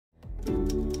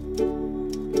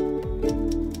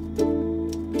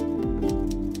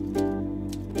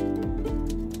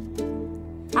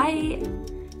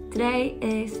Today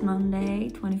is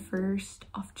Monday, 21st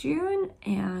of June,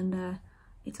 and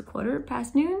it's a quarter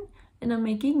past noon, and I'm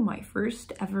making my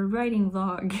first ever writing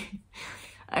vlog.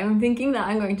 I'm thinking that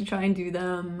I'm going to try and do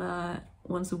them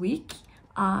once a week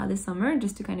this summer,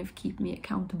 just to kind of keep me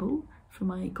accountable for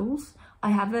my goals.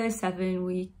 I have a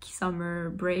 7-week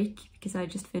summer break because I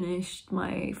just finished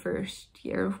my first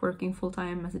year of working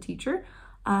full-time as a teacher,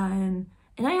 and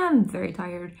I am very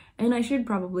tired, and I should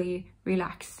probably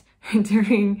relax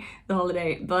during the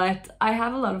holiday, but I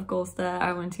have a lot of goals that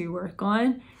I want to work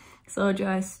on, so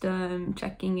just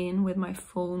checking in with my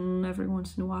phone every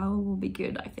once in a while will be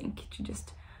good, I think, to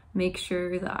just make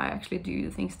sure that I actually do the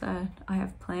things that I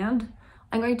have planned.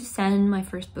 I'm going to send my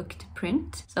first book to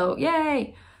print, so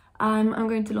yay! I'm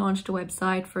going to launch the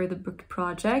website for the book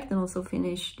project and also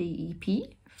finish the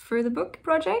EP for the book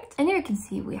project. And here you can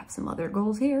see we have some other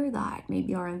goals here that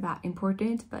maybe aren't that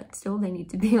important, but still they need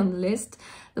to be on the list.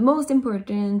 The most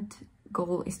important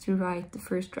goal is to write the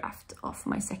first draft of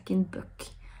my second book,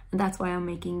 and that's why I'm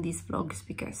making these vlogs,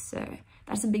 because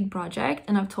that's a big project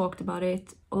and I've talked about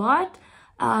it a lot.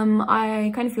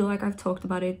 I kind of feel like I've talked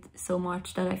about it so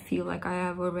much that I feel like I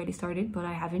have already started, but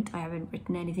I haven't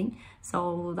written anything,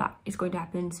 so that is going to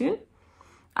happen soon.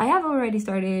 I have already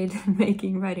started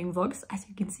making writing vlogs, as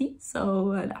you can see,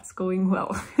 so that's going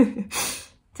well.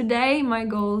 Today my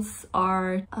goals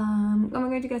are I'm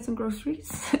going to get some groceries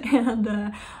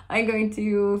and I'm going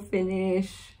to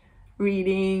finish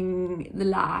reading the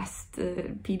last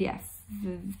PDF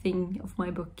thing of my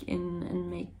book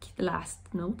and make the last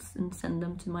notes and send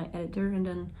them to my editor, and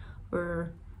then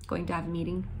we're going to have a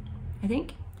meeting, I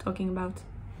think, talking about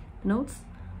the notes.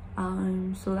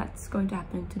 So that's going to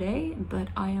happen today, but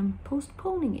I am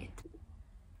postponing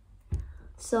it.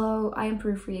 So I am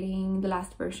proofreading the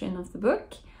last version of the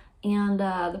book, and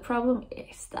the problem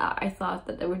is that I thought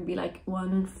that there would be like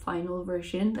one final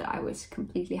version that I was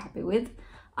completely happy with,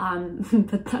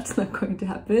 but that's not going to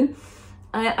happen.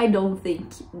 I don't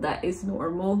think that is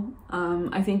normal.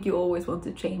 I think you always want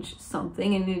to change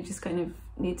something and you just kind of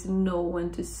need to know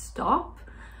when to stop.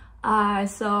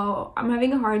 So I'm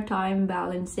having a hard time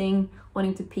balancing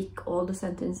wanting to pick all the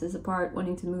sentences apart,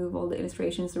 wanting to move all the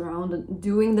illustrations around and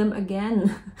doing them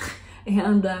again.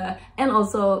 and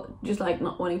also just like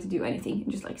not wanting to do anything,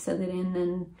 just like send it in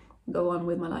and go on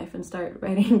with my life and start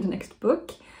writing the next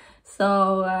book.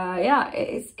 So yeah,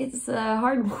 it's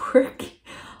hard work,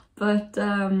 but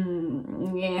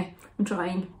yeah, I'm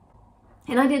trying.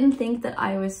 And I didn't think that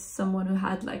I was someone who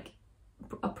had like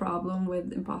a problem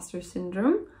with imposter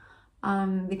syndrome,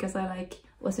 because I like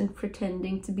wasn't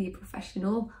pretending to be a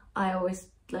professional. I always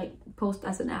like post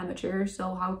as an amateur,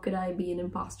 so how could I be an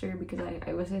imposter, because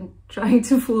I wasn't trying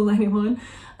to fool anyone.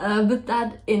 But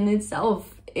that in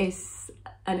itself is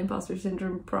an imposter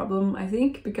syndrome problem, I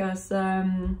think, because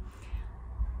I'm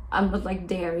not like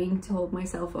daring to hold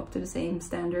myself up to the same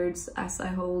standards as I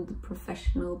hold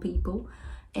professional people.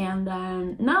 And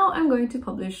now I'm going to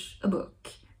publish a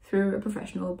book through a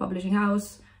professional publishing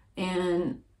house,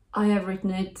 and I have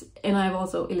written it and I've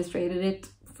also illustrated it.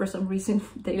 For some reason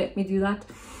they let me do that.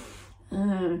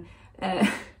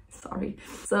 Sorry.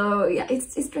 So yeah,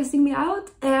 it's stressing me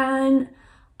out, and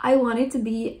I want it to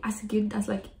be as good as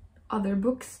like other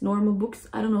books, normal books,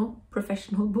 I don't know,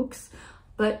 professional books,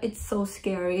 but it's so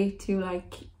scary to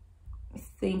like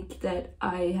think that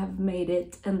I have made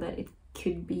it and that it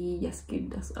could be as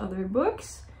good as other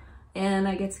books. And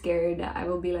I get scared that I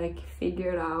will be like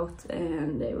figured out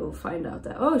and they will find out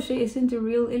that, oh, she isn't a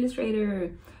real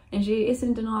illustrator and she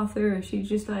isn't an author, she's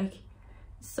just like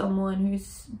someone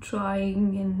who's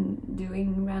trying and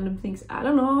doing random things. I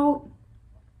don't know.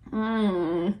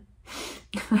 I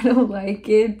don't like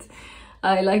it.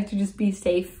 I like to just be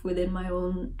safe within my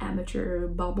own amateur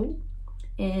bubble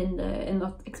and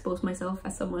not expose myself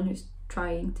as someone who's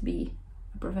trying to be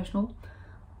a professional.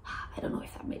 I don't know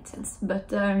if that made sense, but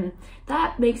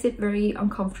that makes it very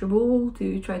uncomfortable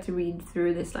to try to read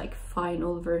through this like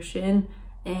final version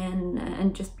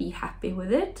and just be happy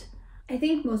with it. I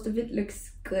think most of it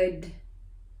looks good.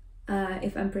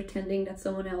 If I'm pretending that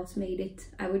someone else made it,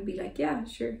 I would be like, yeah,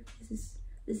 sure, this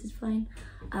is fine.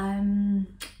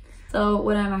 So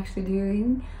what I'm actually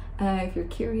doing, if you're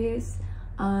curious,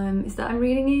 is that I'm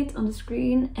reading it on the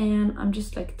screen and I'm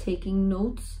just like taking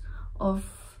notes of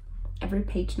every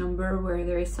page number where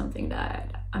there is something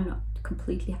that I'm not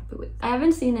completely happy with. I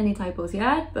haven't seen any typos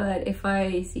yet, but if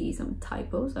I see some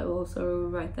typos, I will also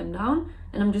write them down,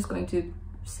 and I'm just going to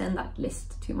send that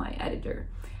list to my editor,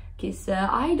 because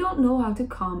I don't know how to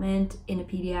comment in a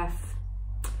PDF,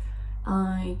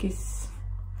 because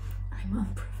I'm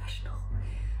unprofessional.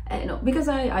 No, because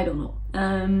I don't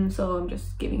know. So I'm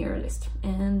just giving her a list,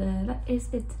 and that is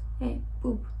it. Hey,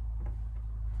 boop.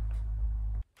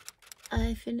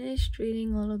 I finished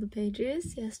reading all of the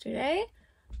pages yesterday,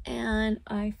 and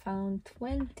I found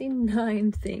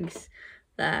 29 things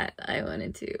that I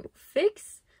wanted to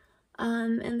fix.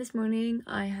 And this morning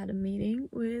I had a meeting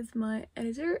with my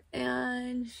editor,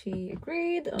 and she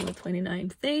agreed on the 29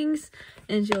 things,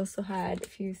 and she also had a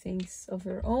few things of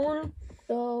her own.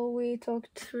 So we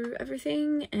talked through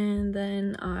everything, and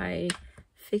then I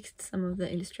fixed some of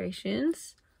the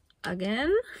illustrations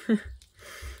again.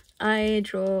 I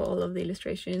draw all of the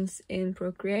illustrations in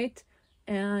Procreate,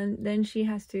 and then she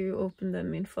has to open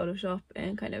them in Photoshop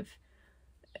and kind of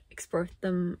export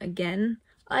them again.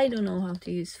 I don't know how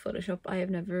to use Photoshop. I have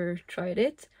never tried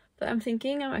it, but I'm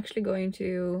thinking I'm actually going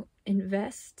to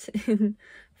invest in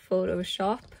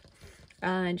Photoshop,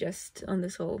 just on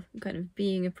this whole kind of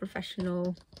being a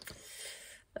professional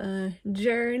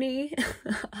journey.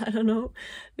 I don't know,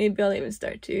 maybe I'll even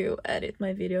start to edit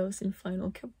my videos in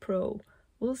Final Cut Pro.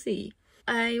 We'll see.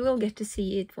 I will get to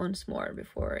see it once more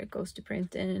before it goes to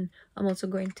print, and I'm also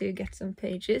going to get some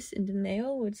pages in the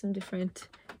mail with some different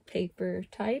paper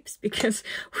types, because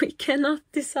we cannot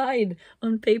decide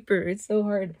on paper. It's so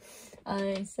hard.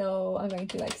 So I'm going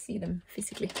to like see them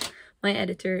physically. My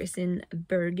editor is in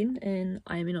Bergen and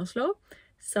I'm in Oslo,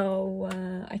 so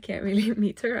I can't really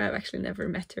meet her. I've actually never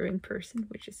met her in person,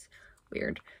 which is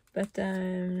weird. But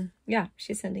yeah,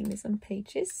 she's sending me some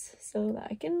pages so that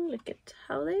I can look at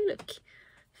how they look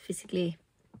physically.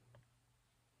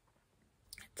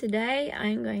 Today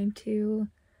I'm going to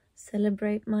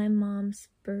celebrate my mom's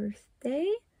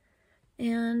birthday,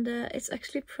 and it's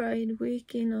actually Pride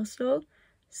Week in Oslo,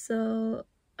 so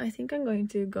I think I'm going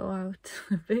to go out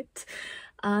a bit,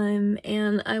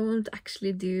 and I won't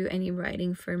actually do any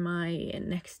writing for my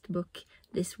next book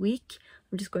this week.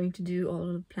 I'm just going to do all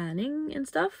of the planning and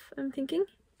stuff, I'm thinking.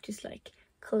 Just like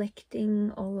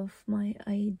collecting all of my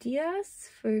ideas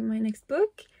for my next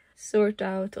book, sort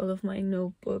out all of my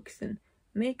notebooks, and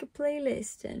make a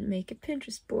playlist, and make a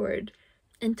Pinterest board,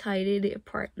 and tidy the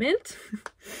apartment.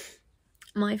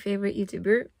 My favorite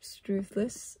YouTuber,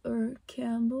 Struthless or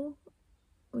Campbell,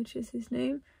 which is his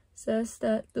name, says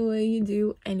that the way you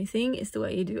do anything is the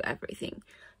way you do everything.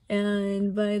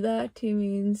 And by that he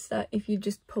means that if you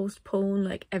just postpone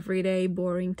like everyday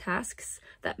boring tasks,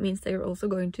 that means that you're also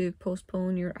going to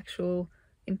postpone your actual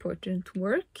important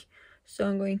work. So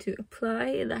I'm going to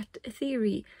apply that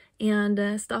theory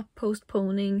and stop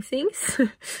postponing things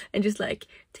and just like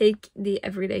take the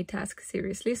everyday tasks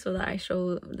seriously, so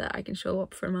that I can show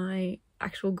up for my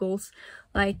actual goals.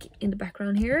 Like in the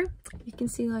background here, you can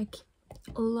see like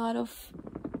a lot of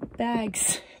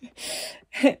bags.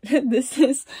 This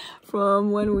is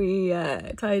from when we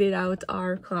tidied out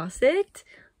our closet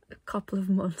a couple of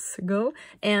months ago,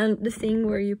 and the thing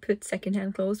where you put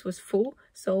secondhand clothes was full,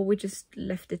 so we just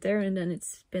left it there, and then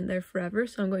it's been there forever.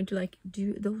 So I'm going to like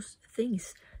do those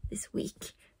things this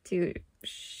week to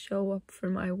show up for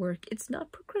my work. It's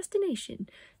not procrastination,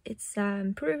 it's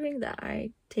proving that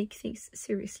I take things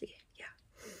seriously. Yeah,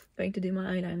 going to do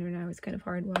my eyeliner now. It's kind of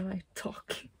hard while I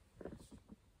talk.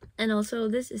 And also,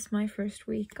 this is my first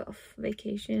week of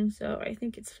vacation, so I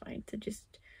think it's fine to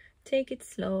just take it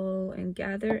slow and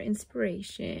gather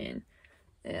inspiration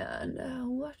and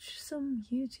watch some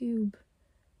YouTube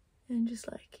and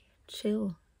just like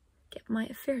chill, get my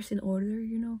affairs in order,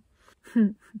 you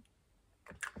know.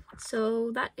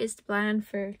 So that is the plan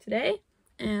for today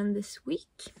and this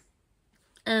week,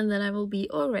 and then I will be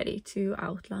all ready to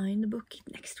outline the book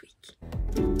next week.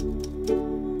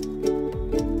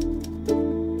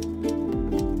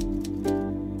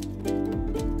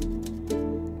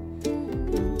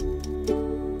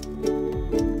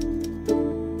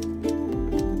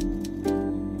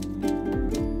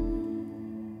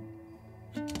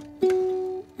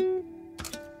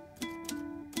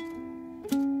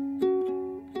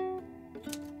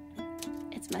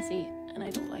 Messy and I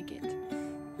don't like it.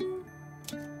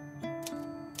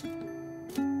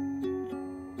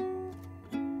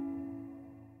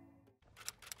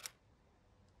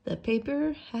 The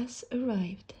paper has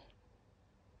arrived.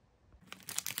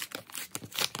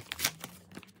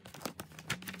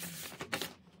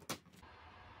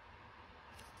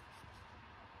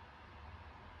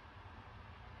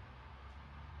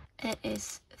 It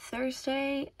is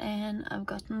Thursday and I've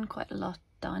gotten quite a lot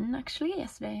done actually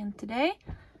yesterday and today.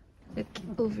 Look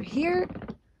over here,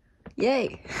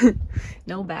 yay.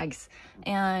 No bags.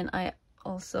 And I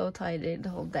also tidied the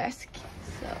whole desk,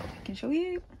 so I can show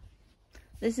you.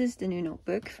 This is the new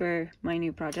notebook for my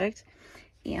new project,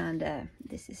 and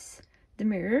this is the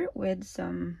mirror with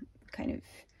some kind of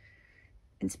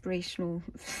inspirational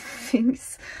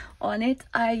things on it.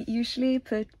 I usually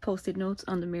put post-it notes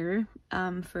on the mirror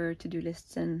for to-do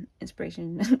lists and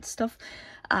inspiration and stuff,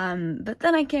 but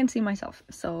then I can't see myself,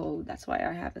 so that's why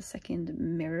I have a second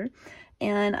mirror.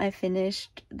 And I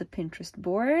finished the Pinterest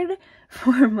board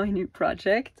for my new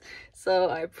project,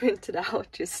 so I printed out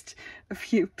just a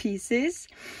few pieces,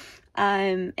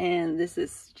 and this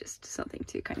is just something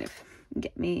to kind of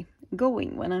get me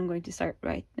going when I'm going to start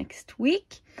right next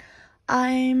week.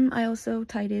 I also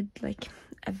tidied like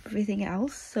everything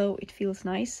else so it feels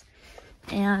nice,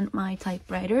 and my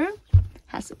typewriter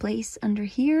has a place under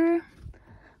here,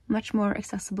 much more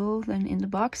accessible than in the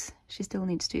box. She still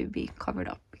needs to be covered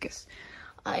up because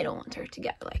I don't want her to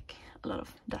get like a lot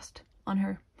of dust on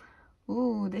her.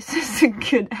 Ooh, this is a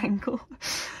good angle.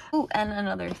 Oh, and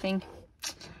another thing,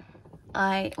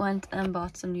 I went and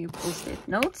bought some new post-it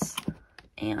notes,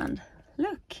 and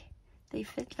look, they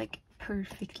fit like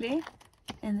perfectly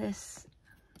in this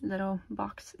little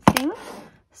box thing,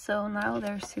 so now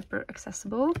they're super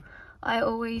accessible. I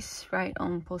always write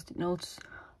on post-it notes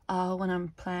when I'm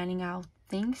planning out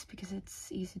things because it's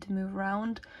easy to move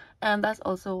around, and that's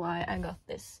also why I got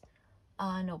this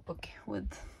notebook with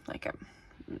like a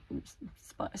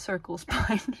circle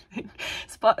spine.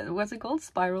 What's it called?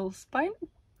 Spiral spine?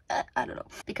 I don't know,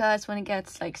 because when it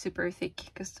gets like super thick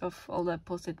because of all the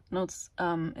post-it notes,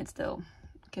 it still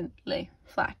can lay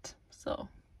flat. So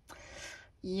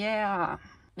yeah,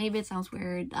 maybe it sounds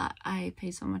weird that I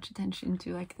pay so much attention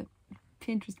to like the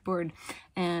Pinterest board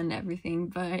and everything,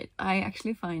 but I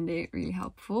actually find it really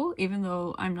helpful, even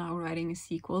though I'm now writing a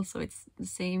sequel, so it's the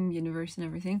same universe and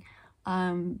everything.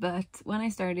 But when I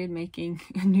started making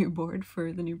a new board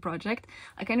for the new project,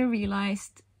 I kind of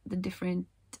realized the different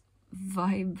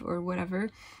vibe or whatever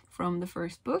from the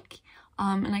first book,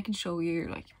 and I can show you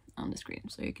like on the screen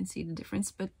so you can see the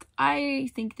difference. But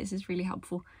I think this is really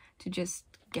helpful to just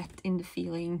get in the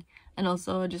feeling, and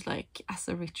also just like as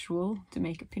a ritual to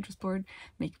make a Pinterest board,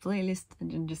 make a playlist, and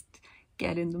then just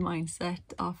get in the mindset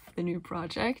of the new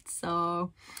project.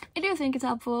 So I do think it's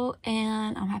helpful,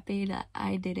 and I'm happy that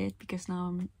I did it because now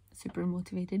I'm super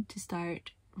motivated to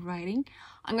start writing.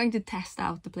 I'm going to test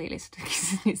out the playlist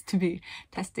because it needs to be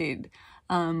tested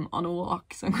on a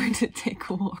walk, so I'm going to take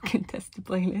a walk and test the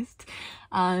playlist,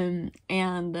 and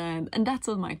that's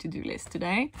on my to-do list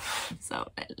today.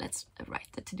 So let's write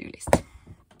the to-do list.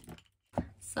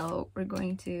 So we're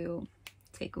going to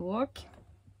take a walk,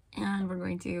 and we're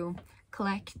going to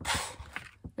collect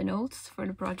the notes for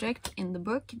the project in the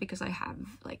book, because I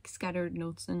have like scattered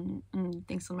notes and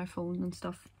things on my phone and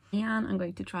stuff. And I'm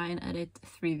going to try and edit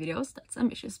 3 videos. That's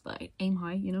ambitious, but aim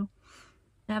high, you know.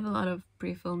 I have a lot of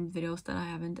pre-filmed videos that I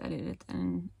haven't edited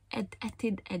and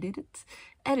edit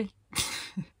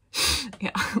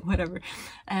yeah, whatever.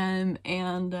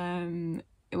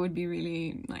 It would be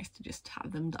really nice to just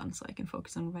have them done so I can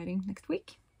focus on writing next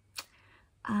week.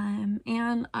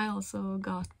 And I also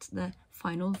got the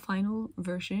final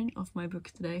version of my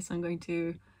book today, so I'm going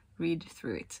to read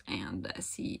through it and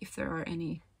see if there are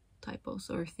any typos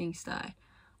or things that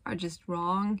are just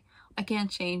wrong. I can't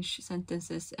change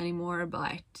sentences anymore,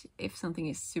 but if something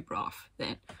is super off,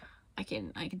 then I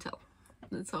can tell.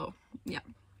 So yeah.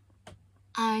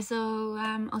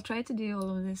 I'll try to do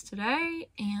all of this today,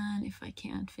 and if I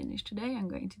can't finish today, I'm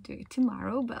going to do it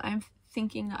tomorrow. But I'm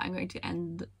thinking that I'm going to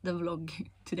end the vlog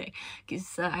today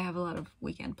because I have a lot of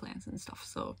weekend plans and stuff,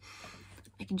 so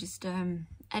I can just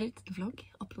edit the vlog,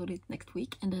 upload it next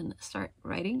week, and then start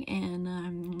writing, and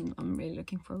I'm really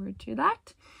looking forward to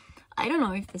that. I don't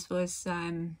know if this was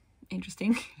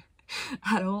interesting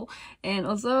at all, and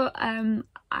also I'm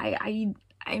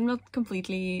not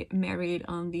completely married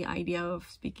on the idea of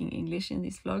speaking English in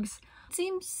these vlogs. It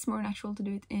seems more natural to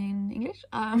do it in English,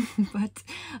 but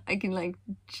I can like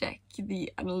check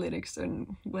the analytics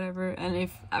and whatever, and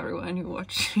if everyone who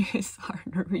watches are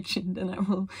Norwegian, then I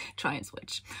will try and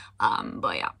switch.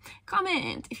 But yeah,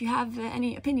 comment if you have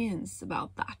any opinions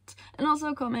about that, and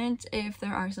also comment if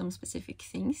there are some specific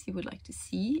things you would like to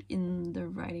see in the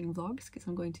writing vlogs, because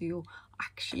I'm going to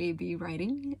actually be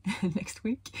writing next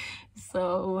week.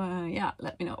 So yeah,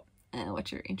 let me know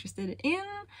what you're interested in.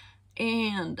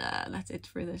 And that's it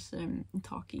for this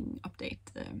talking update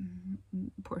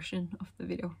portion of the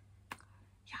video.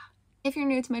 Yeah, if you're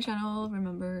new to my channel,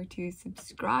 remember to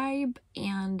subscribe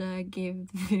and give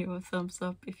the video a thumbs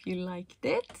up if you liked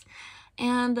it.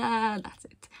 And that's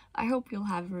it. I hope you'll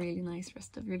have a really nice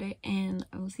rest of your day, and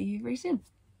I will see you very soon.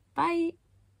 Bye!